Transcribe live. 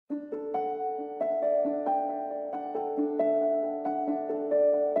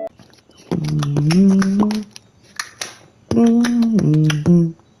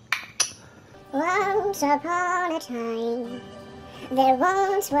time, there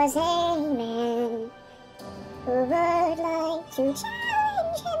once was a man who would like to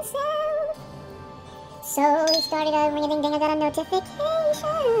challenge himself. So he started a ring-a-ding-ding, I got a notification.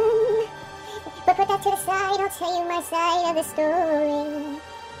 But put that to the side, I'll tell you my side of the story.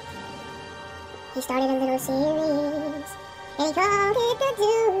 He started a little series, and he called it the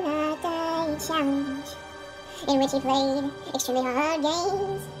Do Not Die Challenge, in which he played extremely hard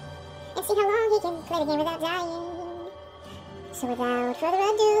games, and see how long he can play the game without dying. So without further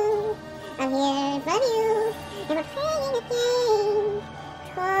ado, I'm here in front of you, and we're playing a game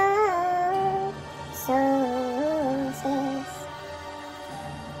called Soulstice.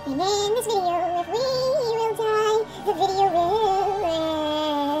 And in this video, if we will die, the video will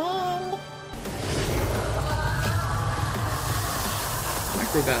end.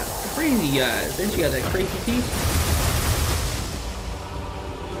 Micro got crazy eyes. Then she got that crazy teeth.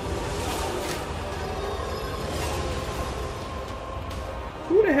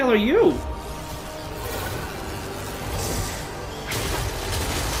 Who the hell are you?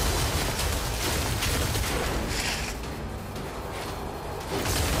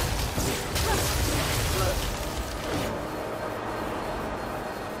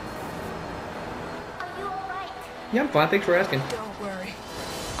 Yeah, I'm fine. Thanks for asking. Don't worry.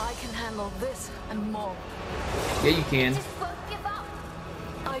 I can handle this and more. Yeah, you can. Just won't give up.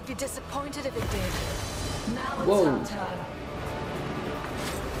 I'd be disappointed if it did. Now it's Whoa. our turn.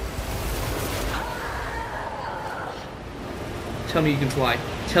 Tell me you can fly.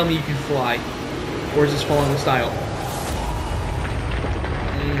 Tell me you can fly. Or is this following the style?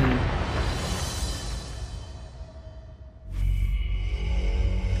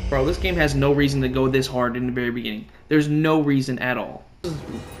 Bro, this game has no reason to go this hard in the very beginning. There's no reason at all.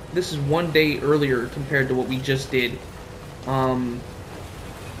 This is one day earlier compared to what we just did. So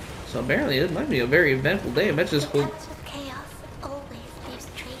apparently it might be a very eventful day. I bet this whole... Of chaos always leaves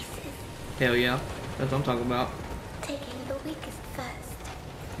traces. Hell yeah. That's what I'm talking about. Taking the weakest first,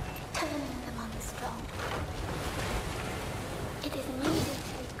 turning them on the strong. It is needed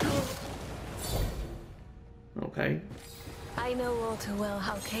to be cruel. Okay. I know all too well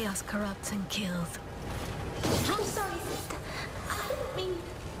how chaos corrupts and kills. I'm sorry, sister. I didn't mean...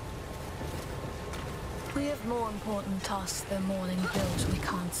 We have more important tasks than mourning those we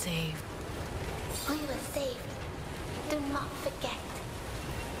can't save. We were saved. Do not forget.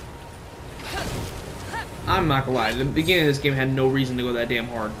 I'm not gonna lie, the beginning of this game had no reason to go that damn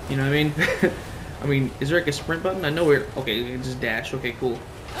hard. You know what I mean? I mean, is there like a sprint button? I know where... Okay, just dash. Okay, cool.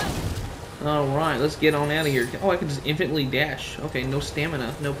 Alright, let's get on out of here. Oh, I can just infinitely dash. Okay, no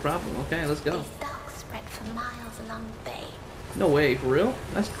stamina, no problem. Okay, let's go. These docks spread for miles along the bay. No way, for real?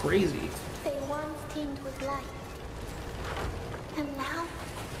 That's crazy. They once teemed with life. And now...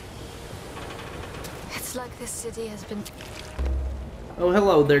 It's like this city has been... Oh,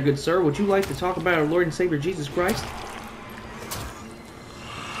 hello there, good sir. Would you like to talk about our Lord and Savior Jesus Christ?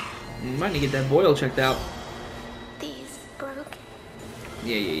 You might need to get that boil checked out. These broken.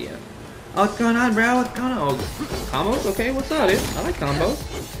 Yeah. Oh, what's going on, bro? What's going on? Oh, combos? Okay, what's up, dude? I like combos.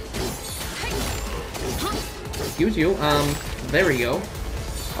 Excuse you. There we go.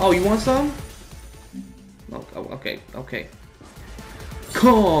 Oh, you want some? Oh, okay.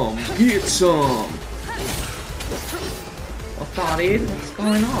 Come, get some! What's up, dude? What's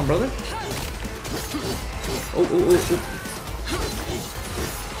going on, brother? Oh.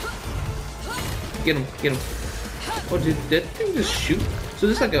 Get him. Oh, did that thing just shoot? So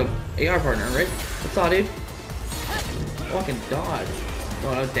this is like a AR partner, right? What's up, dude? Fucking dodge.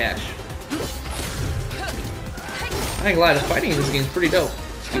 Oh, no, dash. I ain't gonna lie, the fighting in this game is pretty dope.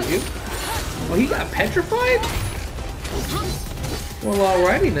 Excuse you. Oh, he got petrified? Well,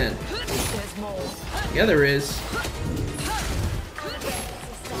 alrighty then. There's more. Yeah, there is.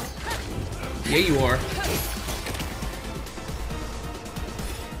 Yeah, you are.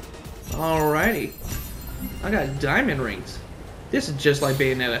 Alrighty. I got diamond rings. This is just like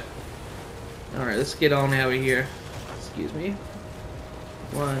Bayonetta. Alright, let's get on out of here. Excuse me.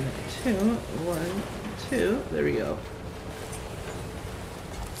 1, 2, 1, 2. There we go.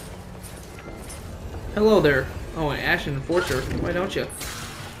 Hello there. Oh, an Ashen Enforcer. Why don't you?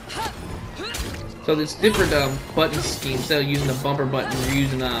 So there's different button schemes. Instead of using the bumper button, you're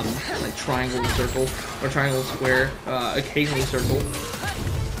using like triangle and circle, or triangle and square, occasionally circle.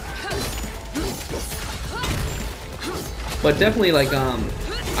 But definitely like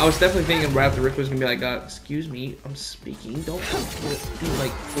I was definitely thinking right after Rick was gonna be like, excuse me, I'm speaking. Don't do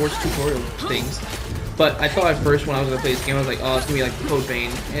like forced tutorial things. But I thought at first when I was gonna play this game, I was like, oh, it's gonna be like Code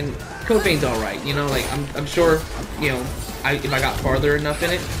Vein, and Code Vein's all right. You know, like I'm sure, you know, if I got farther enough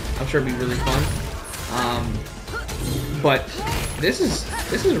in it, I'm sure it'd be really fun. But this is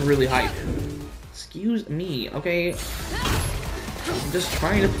really hype. Excuse me, okay? I'm just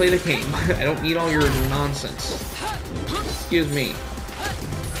trying to play the game. I don't need all your nonsense. Excuse me.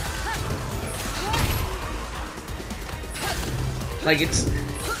 Like this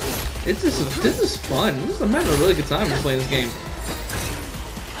is fun. I'm having a really good time playing this game.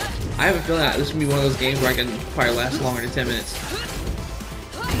 I have a feeling that this is gonna be one of those games where I can probably last longer than 10 minutes.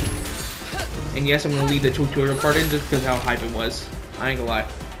 And yes, I'm gonna leave the tutorial part in just because how hype it was. I ain't gonna lie.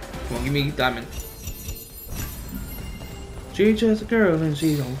 Come on, give me diamond. She's just a girl and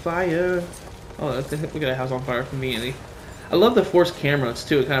she's on fire. Oh, look at that house on fire immediately. I love the forced cameras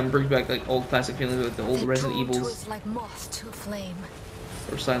too. It kind of brings back like old classic feelings, like the old Resident Evils like moth to a flame.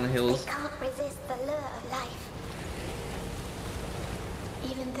 or Silent Hills. They can't resist the lure of life,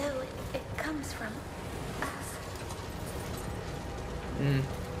 even though it comes from us.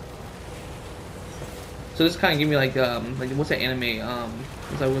 So this kind of give me like what's that anime?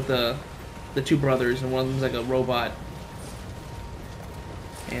 It's like with the two brothers, and one of them's like a robot,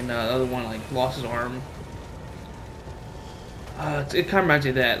 and the other one like lost his arm. It kind of reminds me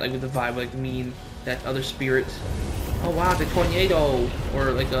of that, like with the vibe, like that other spirit. Oh wow, the tornado,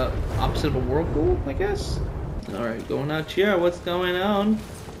 or like a opposite of a whirlpool, I guess. All right, going out here. What's going on?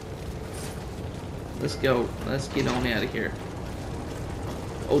 Let's go. Let's get on out of here.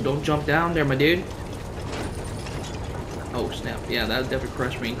 Oh, don't jump down there, my dude. Oh snap! Yeah, that would definitely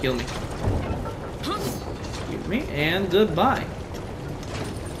crush me and kill me. Excuse me, and goodbye.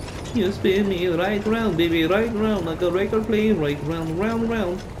 You spin me right round, baby, right round, like a record player, right round, round,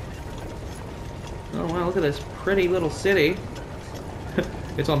 round. Oh wow, look at this pretty little city.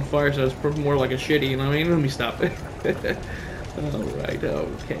 It's on fire, so it's more like a shitty, you know what I mean? Let me stop it. Alright,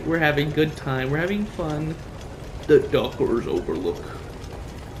 okay, we're having good time, we're having fun. The Dockers Overlook.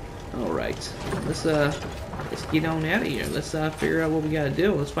 Alright, let's get on out of here. Let's figure out what we gotta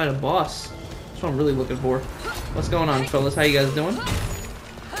do. Let's fight a boss. That's what I'm really looking for. What's going on, fellas? How you guys doing?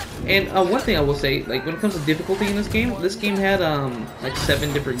 And one thing I will say, like when it comes to difficulty in this game had like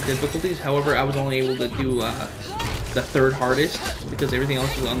 7 different difficulties. However, I was only able to do the 3rd hardest because everything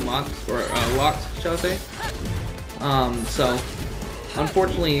else was unlocked or locked, shall I say? So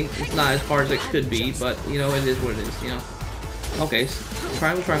unfortunately, it's not as hard as it could be, but you know, it is what it is. You know. Okay,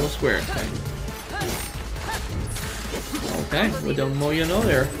 triangle, triangle, square. Okay, well, the more you know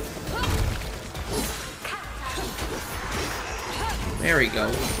there. There we go.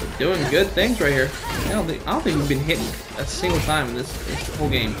 We're doing good things right here. I don't think we've been hitting a single time in this whole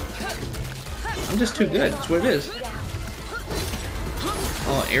game. I'm just too good. That's what it is.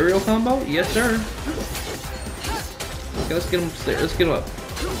 Oh, aerial combo? Yes, sir. Okay, let's get him upstairs. Let's get him up.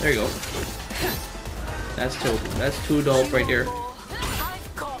 There you go. That's too dope right there.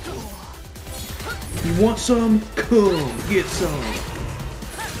 You want some? Come get some.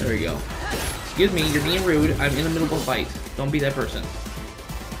 There we go. Excuse me, you're being rude. I'm in the middle of a fight. Don't be that person.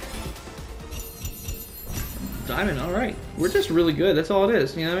 Diamond, alright. We're just really good, that's all it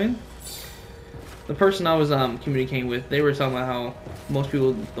is, you know what I mean? The person I was communicating with, they were talking about how most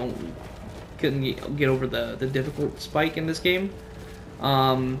people couldn't get over the difficult spike in this game.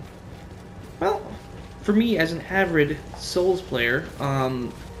 Well, for me as an avid Souls player,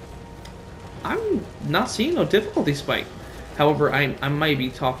 I'm not seeing no difficulty spike. However, I might be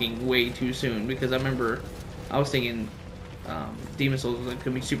talking way too soon because I remember I was thinking Demon Souls was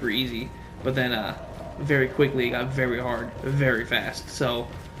gonna be super easy, but then very quickly it got very hard, very fast. So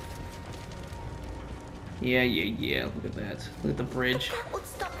yeah. Look at that. Look at the bridge. That would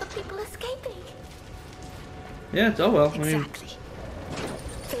stop the people escaping. Yeah, it's oh well. Exactly.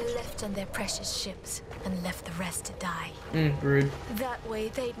 They left on their precious ships and left the rest to die. Rude. That way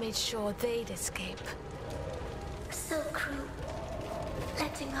they'd made sure they'd escape. So cruel.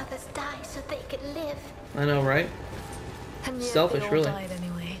 Letting others die so they could live. I know, right? And yet Selfish, they all really. died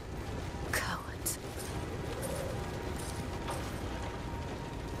anyway. Cowards.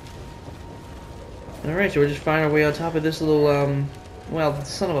 Alright, so we're just finding our way on top of this little, well,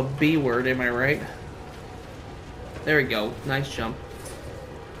 son of a B word, am I right? There we go. Nice jump.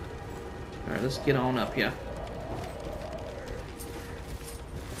 Alright, let's get on up here.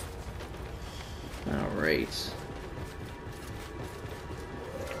 Alright.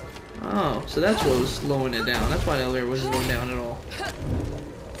 Oh, so that's what was slowing it down. That's why the elevator wasn't going down at all.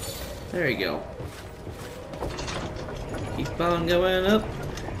 There you go. Keep on going up.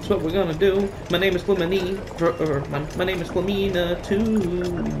 That's what we're gonna do. My name is Flamini. My name is Flamina too.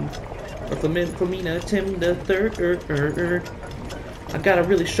 Or Flamina Tim the Third. I got a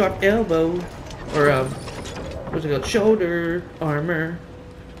really sharp elbow. Or what's it called? Shoulder armor.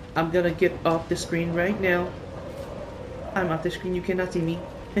 I'm gonna get off the screen right now. I'm off the screen, you cannot see me.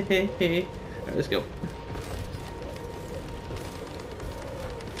 Alright, let's go.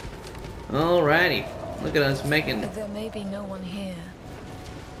 Alrighty. Look at us making... There may be no one here,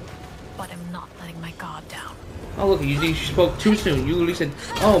 but I'm not letting my guard down. Oh, look, you spoke too soon. You literally said,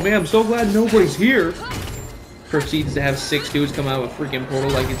 oh man, I'm so glad nobody's here. Proceeds to have 6 dudes come out of a freaking portal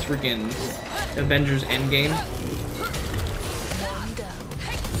like it's freaking Avengers Endgame. One down.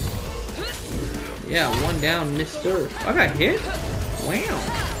 Yeah, 1 down, mister. I got hit? Wow.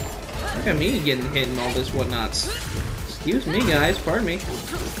 Look at me getting hit and all this whatnots. Excuse me, guys. Pardon me.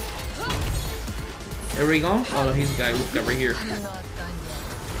 There we go. Oh, no, he's the guy who's over here. I'm not done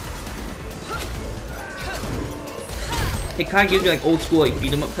yet. It kind of gives you like old school like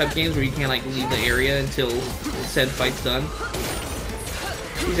beat 'em up type games where you can't like leave the area until said fight's done.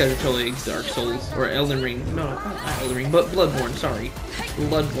 These guys are totally Dark Souls or Elden Ring. No, not Elden Ring, but Bloodborne. Sorry,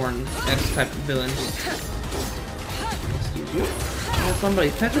 Bloodborne X type of villains. Excuse you. Oh,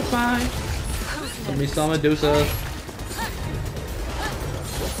 somebody petrified. Somebody saw Medusa.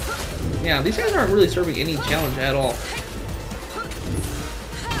 Yeah, these guys aren't really serving any challenge at all.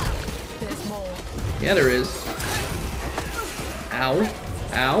 There's more. Yeah, there is. Ow.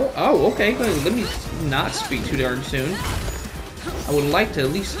 Ow. Oh, okay, good. Let me not speak too darn soon. I would like to at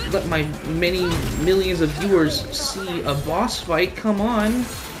least let my many millions of viewers see a boss fight. Come on.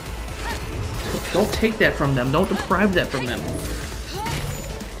 Don't take that from them. Don't deprive that from them.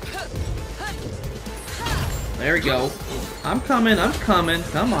 There we go. I'm coming. I'm coming.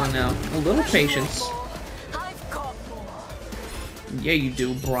 Come on now. A little patience. I've got more. Yeah, you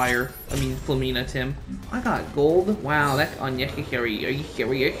do, Briar. I mean, Flamina, Tim. I got gold. Wow, that's unnecessary. Are you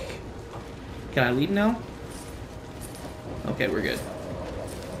serious? Can I leave now? Okay, we're good.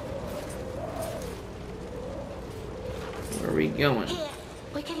 Where are we going? Here,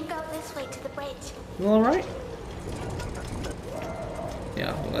 we can go this way to the bridge. You alright?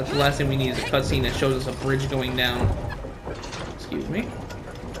 Yeah, well, that's the last thing we need is a cutscene that shows us a bridge going down. Excuse me.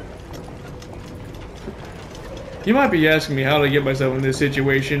 You might be asking me how to get myself in this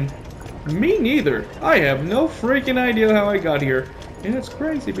situation. Me neither. I have no freaking idea how I got here. And it's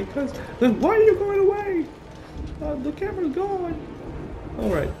crazy because... Why are you going away? The camera's gone.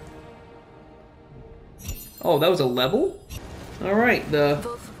 Alright. Oh, that was a level? Alright, Both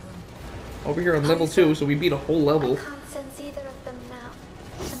of them. over here on level 2, so we beat a whole level. I can't sense either of them now.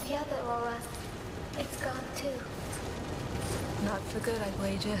 And the other aura, it's gone too. Not for good, I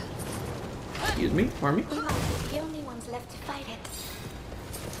wager. Excuse me, Army. We might be the only ones left to fight it.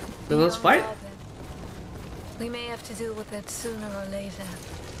 So let's fight. We may have to deal with it sooner or later.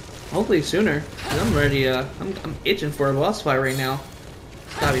 Hopefully sooner. 'Cause I'm ready, I'm itching for a boss fight right now.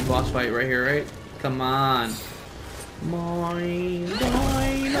 It's gotta be a boss fight right here, right? Come on. My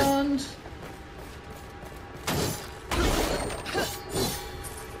diamonds.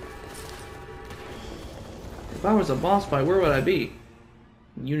 If I was a boss fight, where would I be?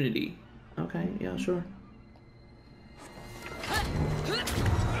 Unity. Okay, yeah, sure.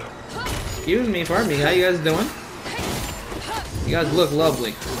 Excuse me, pardon me, how you guys doing? You guys look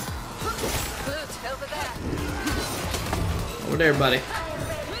lovely. Over there, buddy.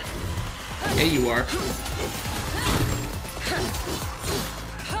 Yeah, you are.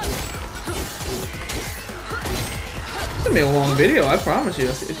 It's gonna be a long video, I promise you.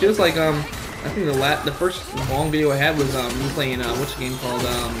 It feels like I think the first long video I had was me playing what's the game called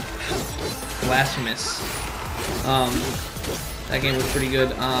Blasphemous. That game was pretty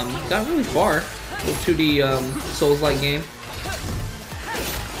good. Got really far. A 2D Souls-like game.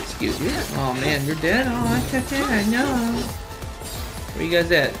 Excuse me. Oh man, you're dead. Oh, I know. Where you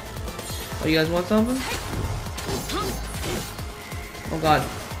guys at? Oh, you guys want something? Oh god.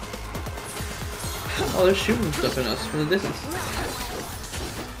 Oh, they're shooting stuff at us from the distance.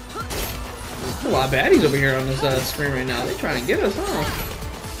 There's a lot of baddies over here on this screen right now. They're trying to get us, huh?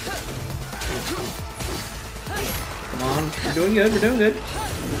 Come on, we're doing good, we're doing good.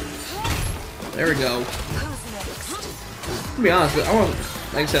 There we go. To be honest,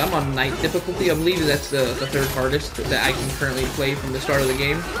 like I said, I'm on night difficulty. I believe that's the third hardest that I can currently play from the start of the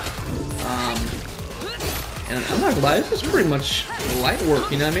game. And I'm not gonna lie, this is pretty much light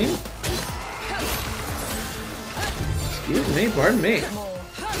work, you know what I mean? Excuse me, pardon me.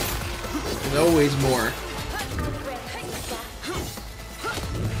 There's always more.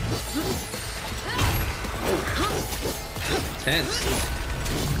 Oh. Tense.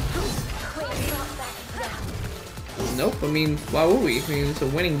 Nope, I mean, why would we? I mean, it's a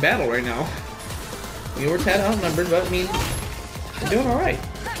winning battle right now. We were tad outnumbered, but I mean, we're doing alright.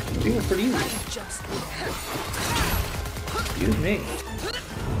 We're doing pretty easy. Excuse me.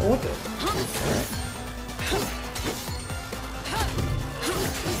 Oh, what the? Alright.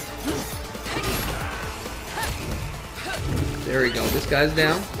 There we go. This guy's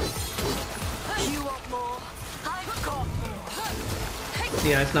down. You want more? I've got more.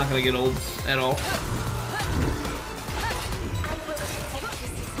 Yeah, it's not gonna get old at all.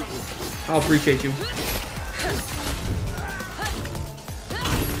 I'll appreciate you.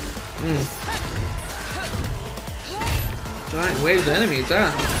 Giant waves of enemies,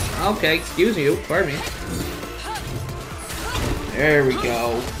 huh? Okay, excuse you. Pardon me. There we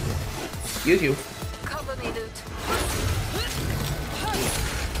go. Excuse you. Cover me, Loot.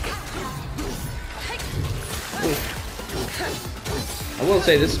 I will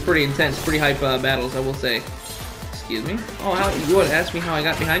say this is pretty intense, pretty hype battles. I will say. Excuse me. Oh, how you want to ask me how I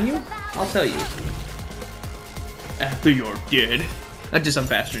got behind you? I'll tell you. After you're dead. That's just I'm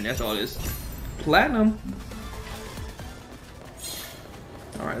faster than that's all it is. Platinum.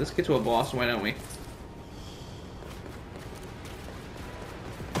 All right, let's get to a boss. Why don't we?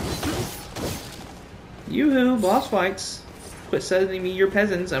 Yoo-hoo, boss fights. Quit sending me your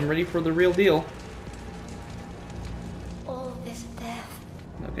peasants. I'm ready for the real deal. All this death.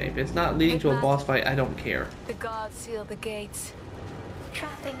 Okay, if it's not leading to a boss fight, I don't care. The guards seal the gates.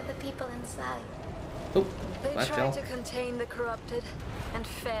 Trapping the people inside. Oh, They I try fell. to contain the corrupted and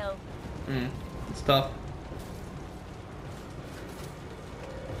fail. It's tough.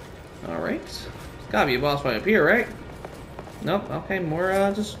 Alright. There's gotta be a boss fight up here, right? Nope, okay, more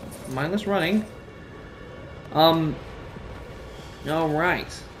just mindless running.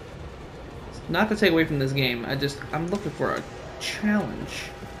 Alright. Not to take away from this game, I'm looking for a challenge.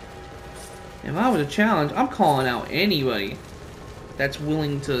 If I was a challenge, I'm calling out anybody that's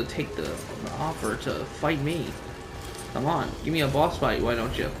willing to take the offer to fight me. Come on, give me a boss fight, why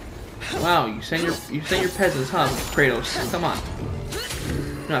don't you? Wow, you send your peasants, huh, Kratos? Come on.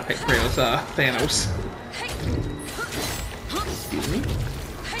 Not Kratos, Thanos. Excuse me.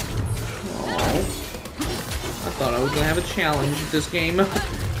 Oh, I thought I was gonna have a challenge with this game.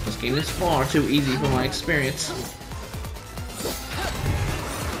 This game is far too easy for my experience.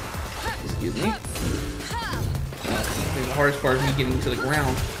 Excuse me. I think the hardest part is me getting to the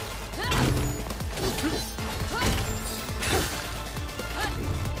ground.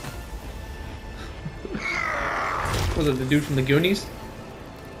 Was it the dude from the Goonies?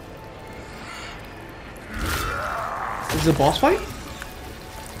 Is it a boss fight?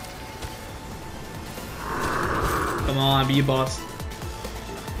 Come on, be a boss.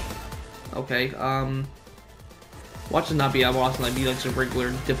 Okay, watch it not be a boss and like be like some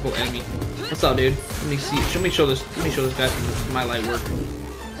regular difficult enemy. What's up, dude? Let me see. Let me show this guy some my light work.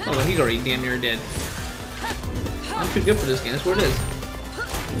 Oh, well, he's already damn near dead. I'm too good for this game. That's what it is.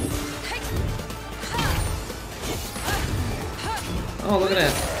 Oh, look at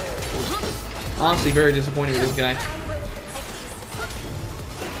that. Honestly, very disappointed with this guy.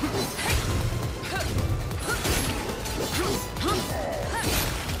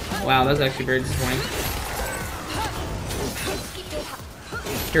 Wow, that's actually very disappointing.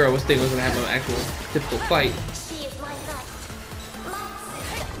 Here I was thinking I was gonna have an actual difficult fight. She is my knight.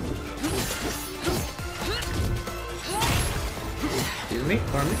 Excuse me,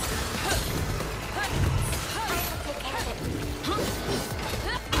 pardon me.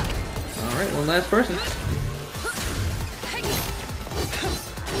 Alright, one last person.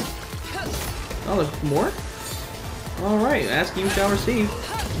 Oh, there's more? Alright, ask you shall receive.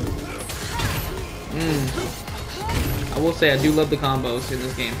 I will say I do love the combos in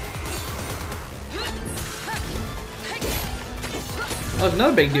this game. Oh, there's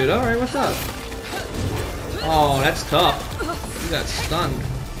another big dude. Alright, what's up? Oh, that's tough. You got stunned.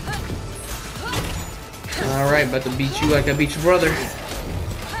 Alright, about to beat you like I beat your brother.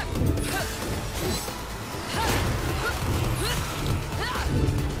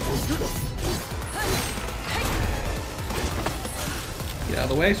 Get out of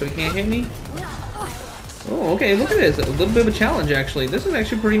the way so he can't hit me. Oh, okay, look at this. A little bit of a challenge, actually. This is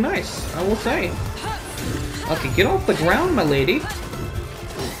actually pretty nice, I will say. Okay, get off the ground, my lady.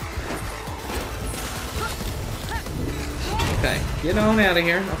 Okay, get on out of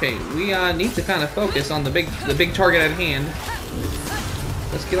here. Okay, we need to kind of focus on the big target at hand.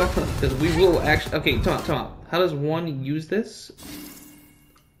 Let's get off, because we will actually. Okay, come on. How does one use this?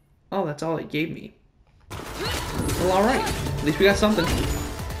 Oh, that's all it gave me. Well, all right. At least we got something.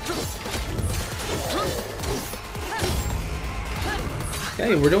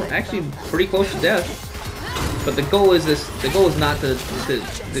 Okay, we're doing actually pretty close to death. But the goal is this. The goal is not to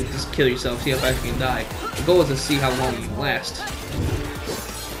just kill yourself, see how fast you can die. The goal is to see how long you can last.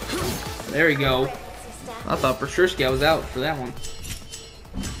 There we go. I thought for sure I was out for that one.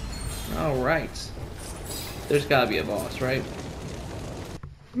 Alright. There's gotta be a boss, right?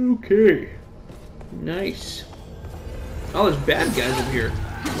 Okay. Nice. Oh, there's bad guys over here.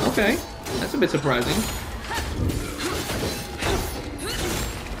 Okay, that's a bit surprising.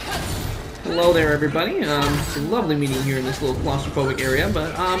 Hello there, everybody. It's a lovely meeting here in this little claustrophobic area,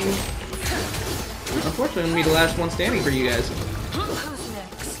 but unfortunately, I'm gonna be the last one standing for you guys. Who's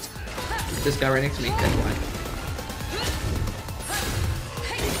next? This guy right next to me. That's why.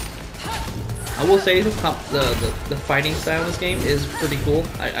 I will say the fighting style of this game is pretty cool.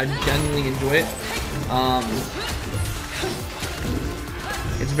 I genuinely enjoy it.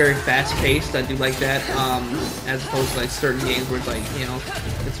 It's very fast-paced. I do like that, as opposed to like certain games where it's like, you know,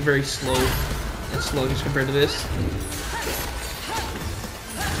 it's very slow and sluggish compared to this.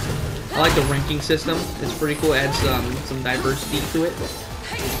 I like the ranking system. It's pretty cool. It adds some diversity to it.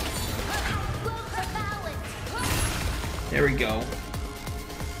 There we go.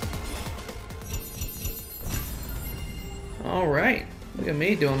 All right, look at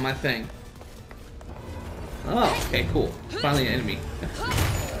me doing my thing. Oh, okay, cool. Finally an enemy.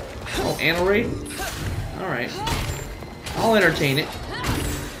 Oh, anal raid? Alright. I'll entertain it.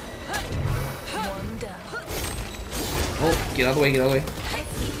 Oh, get out of the way, get out of the way.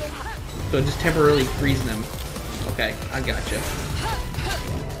 So just temporarily freeze them. Okay, I gotcha.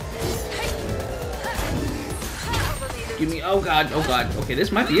 Give me, oh god, oh god. Okay,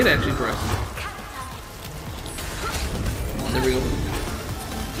 this might be it actually for us. There we go.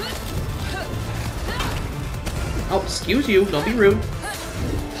 Oh, excuse you. Don't be rude.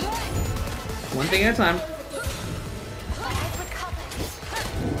 One thing at a time.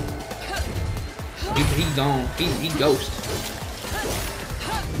 He's gone. He ghost.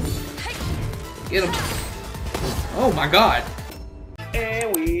 Get him. Oh my god.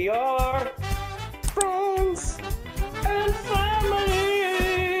 And we are